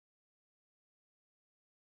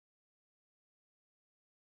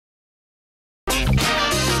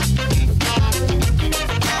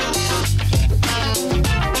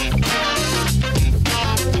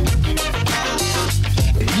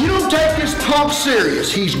punk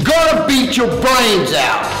serious. He's gonna beat your brains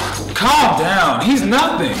out. Calm down. He's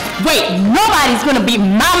nothing. Wait, nobody's gonna be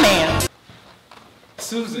my man.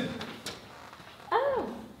 Susan. Oh,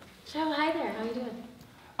 Joe, hi there. How are you doing?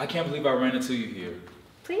 I can't believe I ran into you here.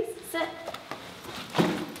 Please, sit.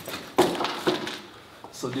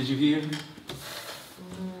 So did you hear?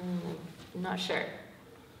 Not sure.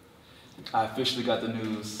 I officially got the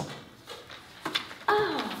news.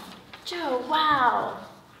 Oh, Joe, wow.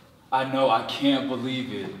 I know, I can't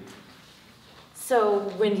believe it. So,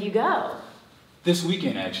 when do you go? This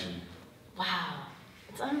weekend, actually. Wow,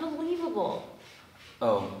 it's unbelievable.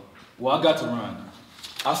 Oh, well, I got to run.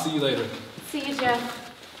 I'll see you later. See you,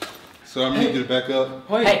 Jeff. So I'm gonna get it back up.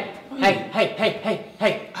 Wait,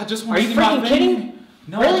 Hey. I just want Are to you see my freaking kidding? baby.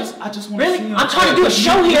 No, Really? I just want to Really? see him. I'm trying to do a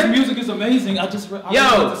show here. His music is amazing. I just want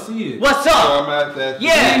to see it. What's So up? I'm at that.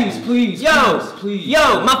 Yeah. Please.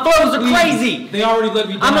 Yo, my flows are crazy. They already let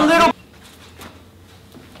me down. I'm a little...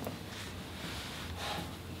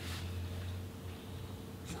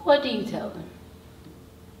 So what do you tell them?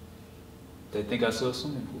 They think I sell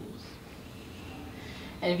swimming pools.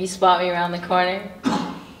 And if you spot me around the corner,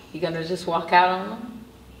 you gonna just walk out on them?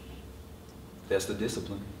 That's the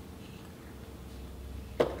discipline.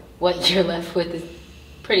 What you're left with is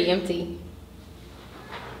pretty empty.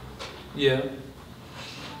 Yeah.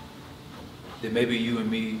 Then maybe you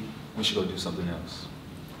and me, we should go do something else.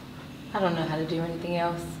 I don't know how to do anything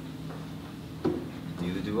else.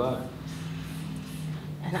 Neither do I.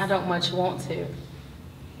 And I don't much want to.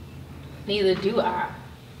 Neither do I.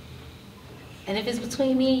 And if it's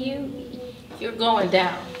between me and you, you're going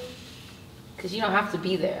down. Because you don't have to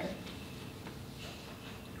be there.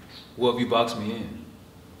 Well, if you box me in,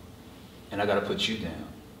 and I gotta put you down,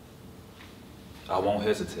 I won't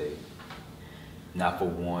hesitate. Not for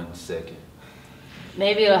 1 second.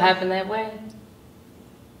 Maybe it'll happen that way.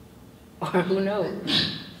 Or who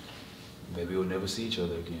knows? Maybe we'll never see each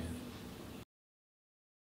other again.